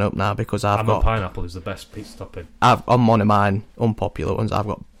fucked mine up now because I've got pineapple is the best pizza topping. on one of mine unpopular ones. I've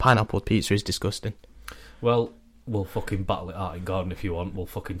got pineapple pizza is disgusting. Well, we'll fucking battle it out in garden if you want. We'll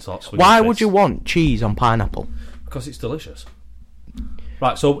fucking talk. Why would you want cheese on pineapple? Because it's delicious.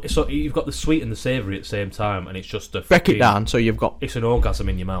 Right, so you've got the sweet and the savoury at the same time, and it's just a Break it down. So you've got It's an orgasm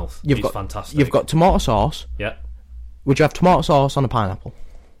in your mouth. It's fantastic. You've got tomato sauce. Yeah. Would you have tomato sauce on a pineapple?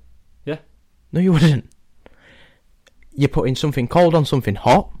 Yeah. No, you wouldn't. You're putting something cold on something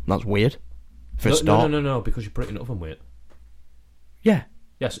hot. That's weird. For a start. No, because you put it in the oven with it. Yeah.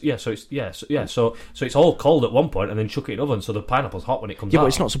 Yes, yeah. So it's all cold at one point, and then chuck it in the oven, so the pineapple's hot when it comes out. Yeah, but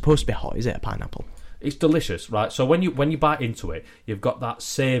it's not supposed to be hot, is it? A pineapple. It's delicious, right? So when you bite into it, you've got that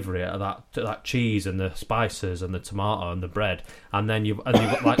savoury of that cheese and the spices and the tomato and the bread, and then you've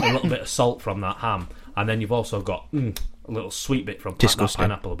got like a little bit of salt from that ham, and then you've also got a little sweet bit from that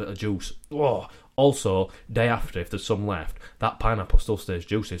pineapple, a bit of juice. Oh, also day after, if there's some left, that pineapple still stays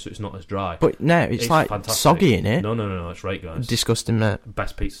juicy, so it's not as dry. But no, it's like fantastic. Soggy in it. No, it's right, guys. Disgusting, mate.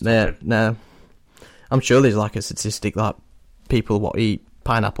 Best pizza. No. I'm sure there's like a statistic that people what eat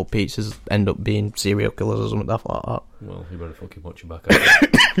pineapple pizzas end up being serial killers or something like that. Well, you better fucking watch your back.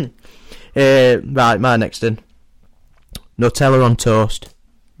 Right, my next in. Nutella on toast.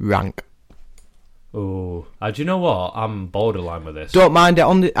 Rank. Oh, do you know what? I'm borderline with this. Don't mind it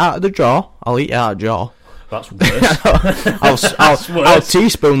out of the jar. I'll eat it out of the jar. That's worse. I'll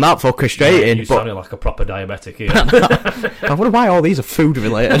teaspoon that fucker straight in. You sounded like a proper diabetic here. I wonder why all these are food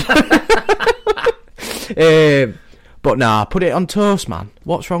related. But nah, put it on toast, man.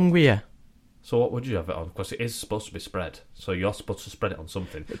 What's wrong with you? So what would you have it on? Because it is supposed to be spread. So you're supposed to spread it on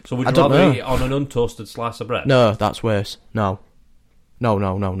something. So would I you don't rather know. eat it on an untoasted slice of bread? No, that's worse. No.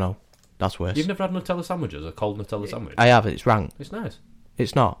 That's worse. You've never had Nutella sandwiches? A cold Nutella sandwich? I have. It's rank. It's nice.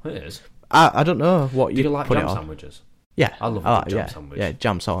 It's not. It is. I don't know what Do you like put jam it on. sandwiches? Yeah, I love a good jam sandwich. Yeah,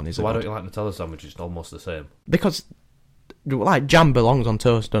 jam on is. So why don't you like Nutella sandwiches? It's almost the same. Because like jam belongs on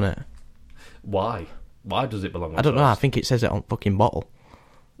toast, doesn't it? Why? Why does it belong on I don't know. I toast? think it says it on fucking bottle.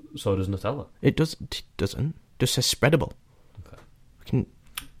 So does Nutella. It doesn't. Just says spreadable. Okay.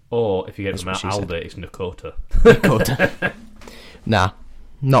 Or if you get That's them at what she Aldi, it's Nakota. Good. Nah,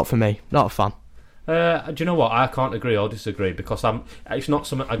 not for me. Not a fan. Do you know what? I can't agree or disagree because it's not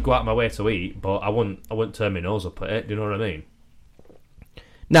something I'd go out of my way to eat, but I wouldn't turn my nose up at it. Do you know what I mean?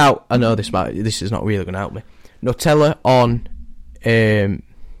 Now I know this is not really going to help me. Nutella on,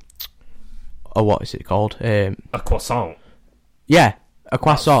 or what is it called? A croissant. Yeah, a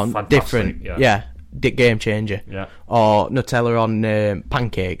croissant. Fantastic, Different. Yeah, game changer. Yeah. Or Nutella on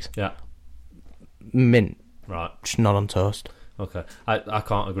pancakes. Yeah. Mint. Right. Just not on toast. Okay. I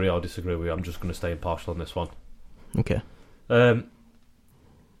can't agree or disagree with you. I'm just going to stay impartial on this one. Okay.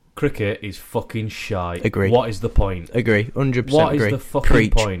 Cricket is fucking shite. Agree. What is the point? Agree. 100% What agree. is the fucking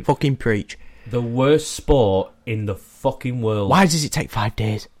preach. point? Fucking preach. The worst sport in the fucking world. Why does it take 5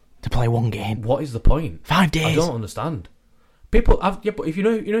 days to play one game? What is the point? 5 days. I don't understand. People have, yeah, but if you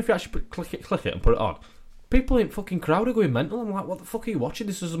know if you actually click it and put it on, people in fucking crowd are going mental. I'm like, what the fuck are you watching?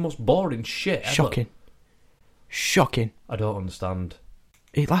 This is the most boring shit ever. Shocking. I don't understand.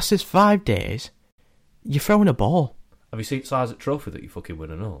 It lasts 5 days. You're throwing a ball. Have you seen the size of the trophy that you fucking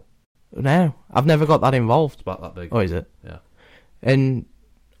win and all? No, I've never got that involved. It's about that big. Oh, is it? Yeah. And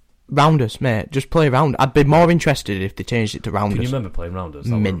rounders, mate. Just play round. I'd be more interested if they changed it to rounders. Can you remember playing rounders?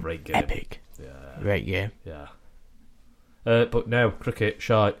 That was a great game. Epic. Yeah. Great game. Yeah. But now, cricket,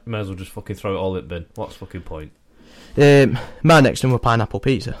 shite. May as well just fucking throw it all in the bin. What's the fucking point? My next one was pineapple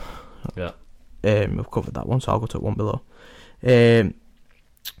pizza. Yeah. We've covered that one, so I'll go to one below.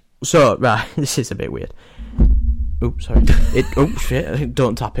 So, right, this is a bit weird. Oops, sorry. Shit,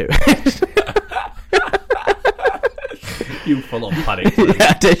 don't tap it. You full on panic. Yeah,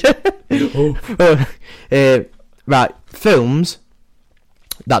 I did. Right, films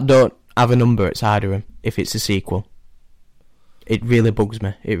that don't have a number outside of them, if it's a sequel. It really bugs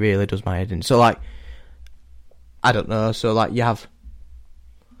me. It really does my head in. So, like, I don't know, so, like, you have...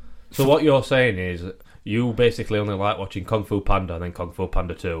 So what you're saying is... You basically only like watching Kung Fu Panda and then Kung Fu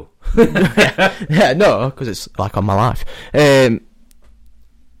Panda 2. Yeah, no, because it's like on my life.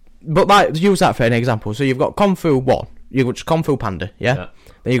 But like, use that for an example. So you've got Kung Fu 1, you've got Kung Fu Panda, yeah?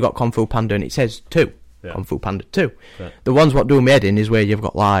 Then you've got Kung Fu Panda and it says 2. Yeah. Kung Fu Panda 2. Yeah. The ones what do me head in is where you've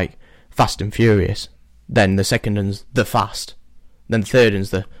got like Fast and Furious, then the second one's The Fast, then the third one's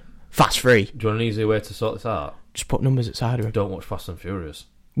the Fast 3. Do you want an easy way to sort this out? Just put numbers outside of it. Don't watch Fast and Furious.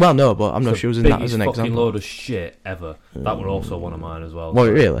 Well, no, but I'm not using that as an example. Fucking load of shit ever. That were also one of mine as well.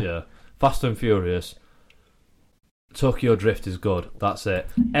 Well, really? Yeah. Fast and Furious. Tokyo Drift is good. That's it.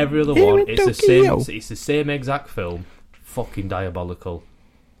 Every other one, it's the same. It's the same exact film. Fucking diabolical.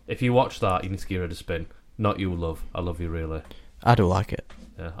 If you watch that, you need to give it a spin. Not you, love. I love you really. I do like it.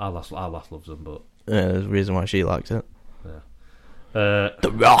 Yeah, our last loves them, but there's a reason why she likes it. Yeah.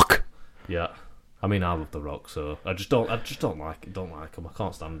 The Rock. Yeah. I mean, I love The Rock, so I just don't like it. Don't like him. I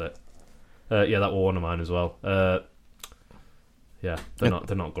can't stand it. Yeah, that were one of mine as well. Yeah, they're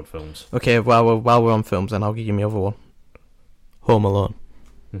not good films. Okay, while we're on films, then I'll give you my other one. Home Alone.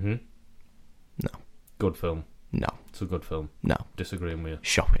 Mm-hmm. No. Good film. No. It's a good film. No. Disagreeing with you.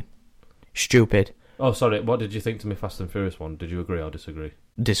 Shocking. Stupid. Oh, sorry. What did you think to me Fast and Furious one? Did you agree or disagree?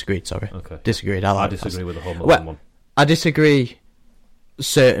 Disagreed. Sorry. Okay. Disagreed. I disagree with the Home Alone one. I disagree.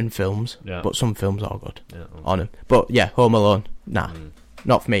 Certain films, yeah. But some films are good okay. on them. But yeah, Home Alone, nah,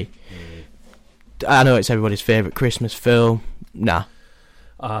 not for me. I know it's everybody's favourite Christmas film. Nah,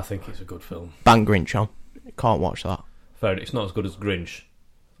 I think it's a good film. Bang Grinch on, can't watch that. Fair, it's not as good as Grinch,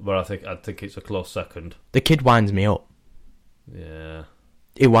 but I think it's a close second. The kid winds me up. Yeah,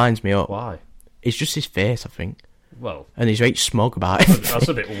 he winds me up. Why? It's just his face, I think. Well, and he's very smug about it. That's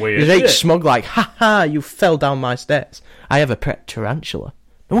a bit weird. He's very smug, like, ha ha, you fell down my stairs. I have a pet tarantula.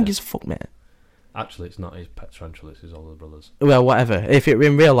 No one gives a fuck, mate. Actually, it's not his pet tarantula, it's his older brother's. Well, whatever. If it were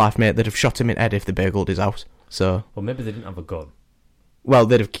in real life, mate, they'd have shot him in the head if they burgled his house. So. Well, maybe they didn't have a gun. Well,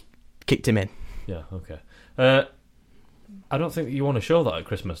 they'd have kicked him in. Yeah, okay. I don't think you want to show that at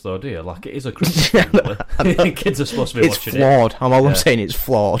Christmas, though, do you? Like, it is a Christmas film. Kids are supposed to be watching it. It's flawed. I'm saying it's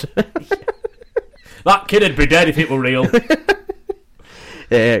flawed. That kid would be dead if it were real.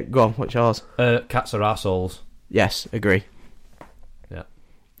 Go on, what's yours? Cats are arseholes. Yes, agree. Yeah.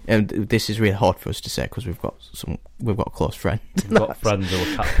 And this is really hard for us to say because we've got close friends. We've got friends who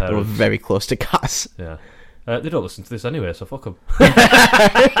are cat parents. Who are very close to cats. Yeah. They don't listen to this anyway, so fuck them.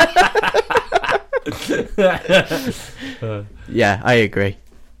 Yeah, I agree.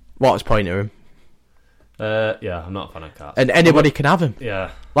 What's the point of him? Yeah, I'm not a fan of cats. And anybody can have them. Yeah.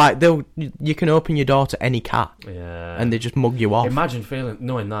 Like, you can open your door to any cat. Yeah. And they just mug you off. Imagine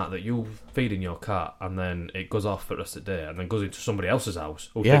knowing that you're feeding your cat and then it goes off for the rest of the day and then goes into somebody else's house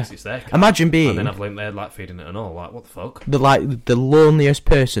who thinks it's their cat. Imagine being... And then they're like feeding it and all. Like, what the fuck? The loneliest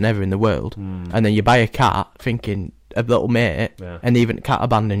person ever in the world. And then you buy a cat thinking a little mate and even the cat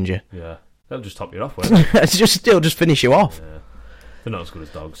abandons you. Yeah. They'll just top you off, won't they? Still just finish you off. Yeah. They're not as good as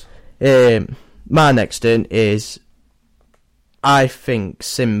dogs. My next one is, I think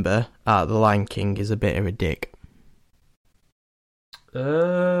Simba out of The Lion King is a bit of a dick.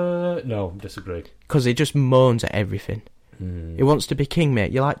 No, disagree. Because he just moans at everything. He wants to be king,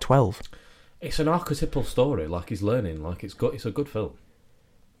 mate. You're like 12. It's an archetypal story, like he's learning, like it's a good film.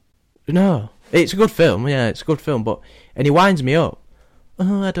 No, it's a good film, yeah, it's a good film, and he winds me up.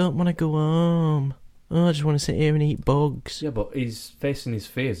 Oh, I don't want to go home. Oh, I just want to sit here and eat bugs. Yeah, but he's facing his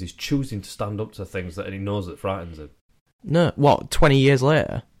fears. He's choosing to stand up to things that he knows that frightens him. No, what, 20 years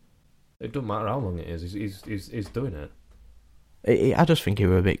later? It doesn't matter how long it is. He's doing it. I just think he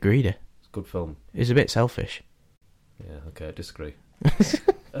were a bit greedy. It's a good film. He's a bit selfish. Yeah, okay, I disagree.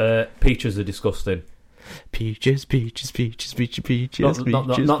 Peaches are disgusting. Peaches, peaches, peaches, peaches, peaches. Not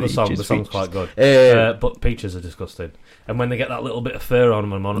the song. The song's quite good. But peaches are disgusting. And when they get that little bit of fur on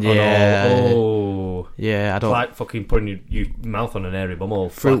them, yeah, I don't it's like fucking putting your mouth on an airy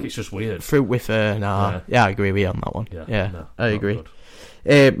bumhole. Like, it's just weird. Fruit with fur, nah. Yeah, I agree with you on that one. Yeah, no, I agree.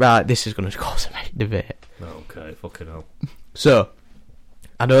 Right, this is going to cause a big debate. Okay, fucking hell. So,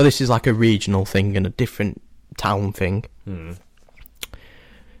 I know this is like a regional thing and a different town thing.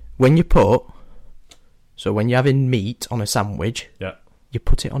 When you're having meat on a sandwich, you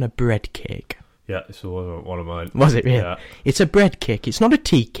put it on a bread cake. Yeah, it's one of mine. Was it really? Yeah. It's a bread cake. It's not a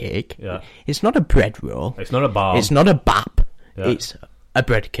tea cake. Yeah. It's not a bread roll. It's not a balm. It's not a bap. Yeah. It's a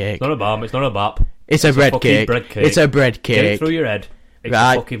bread cake. It's not a balm. It's not a bap. It's a bread fucking cake. bread cake. It's a bread Get it cake. through your head. It's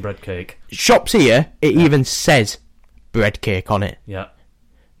Right. a fucking bread cake. Shops here, it even says bread cake on it. Yeah.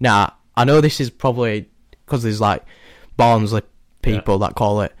 Now, I know this is probably because there's like Barnsley people that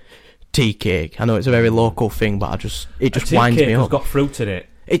call it tea cake. I know it's a very local thing, but it just winds me Tea cake has up. got fruit in it.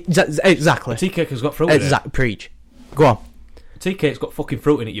 Exactly. A tea cake has got fruit in it. Preach. Go on. A tea cake's got fucking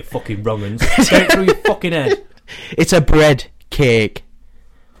fruit in it, you fucking wrong'uns. Get it through your fucking head. It's a bread cake.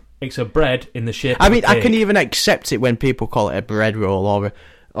 It's a bread in the shape of I mean, a cake. I can even accept it when people call it a bread roll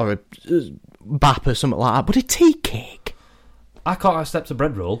or a bap or something like that, but a tea cake. I can't accept a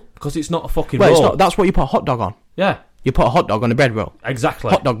bread roll because it's not a fucking Well, roll. it's not. That's what you put a hot dog on. Yeah, You put a hot dog on a bread roll. exactly.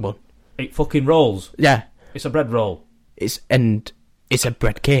 Hot dog bun. It fucking rolls. Yeah. It's a bread roll. It's a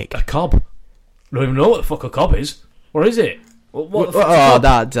bread cake. A cob. I don't even know what the fuck a cob is. Or is it? What the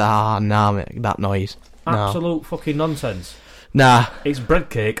fuck's a cob? Nah, mate, that noise. Absolute fucking nonsense. Nah. It's bread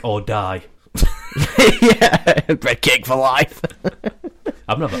cake or die. Yeah, bread cake for life.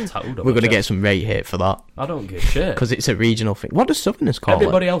 I've never tattooed on We're my going to get chest. some rate hit for that. I don't give a shit. Because it's a regional thing. What do Southerners call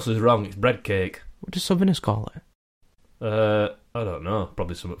Everybody it? else is wrong. It's bread cake. What do Southerners call it? I don't know.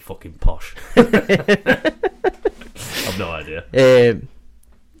 Probably something fucking posh. I've no idea.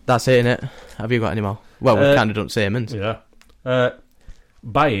 That's it, innit? Have you got any more? Well, we've kind of done Siemens. Yeah.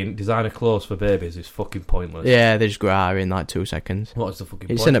 Buying designer clothes for babies is fucking pointless. Yeah, they just go out in like 2 seconds. What is the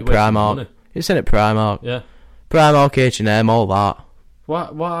fucking It's point? in a You're wasting Primark. money. It's in a Primark. Yeah. Primark, H&M, all that.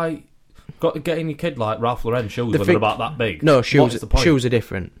 Why got to getting your kid like Ralph Lauren shoes The when thing- they're about that big? No, What shoes. is the point? Shoes are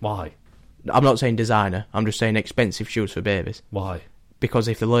different. Why? I'm not saying designer. I'm just saying expensive shoes for babies. Why? Because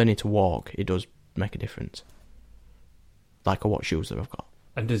if they're learning to walk, it does make a difference. Like what shoes that I've got.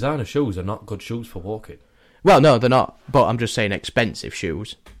 And designer shoes are not good shoes for walking. Well, no, they're not. But I'm just saying expensive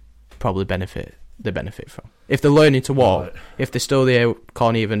shoes probably benefit from. If they're learning to walk, Right. if they're still there,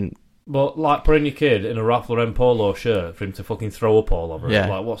 can't even... But like putting your kid in a Ralph Lauren polo shirt for him to fucking throw up all over Yeah, it.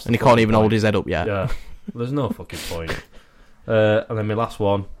 Like, what's the and he can't fucking even point? hold his head up yet. Yeah, there's no fucking point. And then my last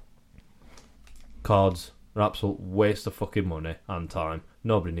one, cards are absolute waste of fucking money and time.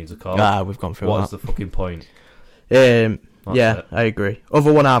 Nobody needs a card. We've gone through What that. is the fucking point? Yeah, it. I agree.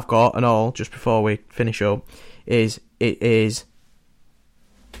 Other one I've got and all, just before we finish up, it is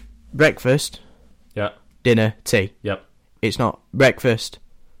breakfast, Yeah, dinner, tea. yep. It's not breakfast,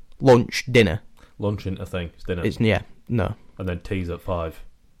 lunch, dinner. Lunch into thing, it's dinner. It's no. And then tea's at 5.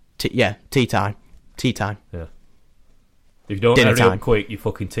 Tea time. Tea time. Yeah. If you don't Dinner hurry time. up quick, your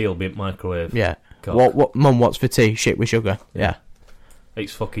fucking tea will be in microwave. Yeah. Cock. What Mum, what's for tea? Shit with sugar. Yeah.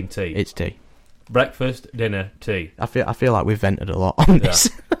 It's fucking tea. It's tea. Breakfast, dinner, tea. I feel like we've vented a lot on this.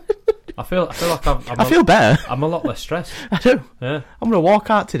 I feel like I feel better. I'm a lot less stressed. I do. Yeah. I'm gonna walk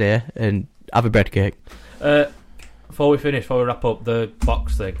out today and have a bread cake. Before we wrap up the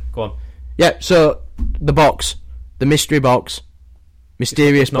box thing, go on. Yeah. So the box, the mystery box,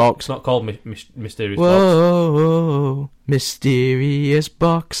 mysterious box. It's not called mysterious box. Whoa, mysterious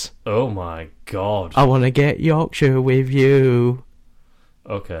box. Oh my god. I want to get Yorkshire with you.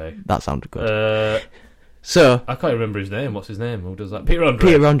 Okay. That sounded good. I can't remember his name. What's his name? Who does that? Peter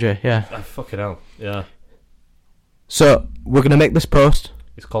Andre. Peter Andre, yeah. Fucking hell. Yeah. So we're gonna make this post.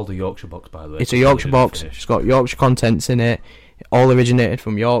 It's called a Yorkshire box, by the way. It's a Yorkshire box. It's got Yorkshire contents in it. All originated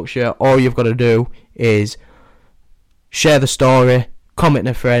from Yorkshire. All you've got to do is share the story, comment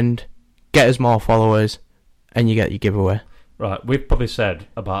a friend, get us more followers, and you get your giveaway. Right, we've probably said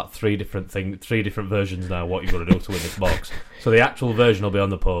about three different versions now what you've got to do to win this box. So the actual version will be on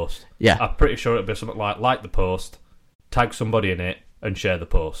the post. Yeah. I'm pretty sure it'll be something like the post, tag somebody in it, and share the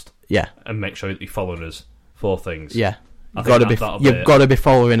post. Yeah. And make sure that you're following us. 4 things. Yeah. I You've think got to be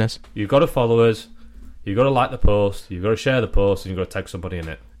following us. You've got to follow us. You've got to like the post. You've got to share the post, and you've got to tag somebody in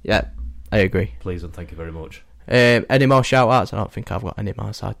it. Yeah, I agree. Please and thank you very much. Any more shout outs? I don't think I've got any on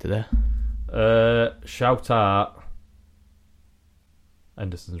my side today. Shout out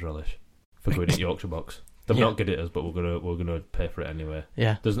Henderson's Relish for going at Yorkshire box. They've not given it us, but we're gonna pay for it anyway.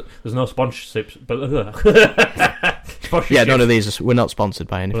 Yeah. There's no sponsorships, but Yeah, none of these. We're not sponsored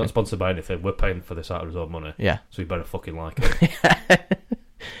by We're anything. not sponsored by anything. We're paying for this out of our own money. Yeah. So you better fucking like it.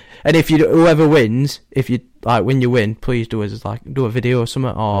 And if whoever wins, if you like when you win, please do a video or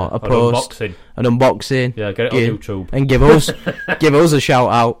something or a post, an unboxing. Yeah, get it on YouTube and give us a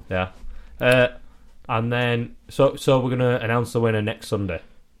shout out. Yeah. And then so we're gonna announce the winner next Sunday.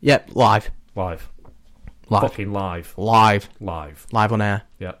 Yep, live. Fucking live on air.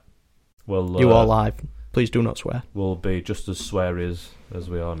 Yeah. Well, you all live. Please do not swear. We'll be just as sweary as as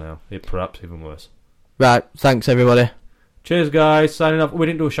we are now. It perhaps even worse. Right, thanks everybody. Cheers, guys. Signing off. We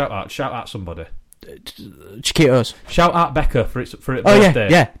didn't do a shout out. Shout out somebody. Chiquitos. Shout out Becca for its Oh birthday.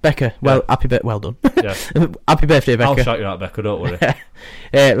 yeah, Becca. Well, well done. Yeah. Happy birthday, Becca. I'll shout you out, Becca. Don't worry.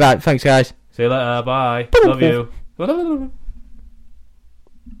 Right, thanks guys. See you later. Bye. Love you.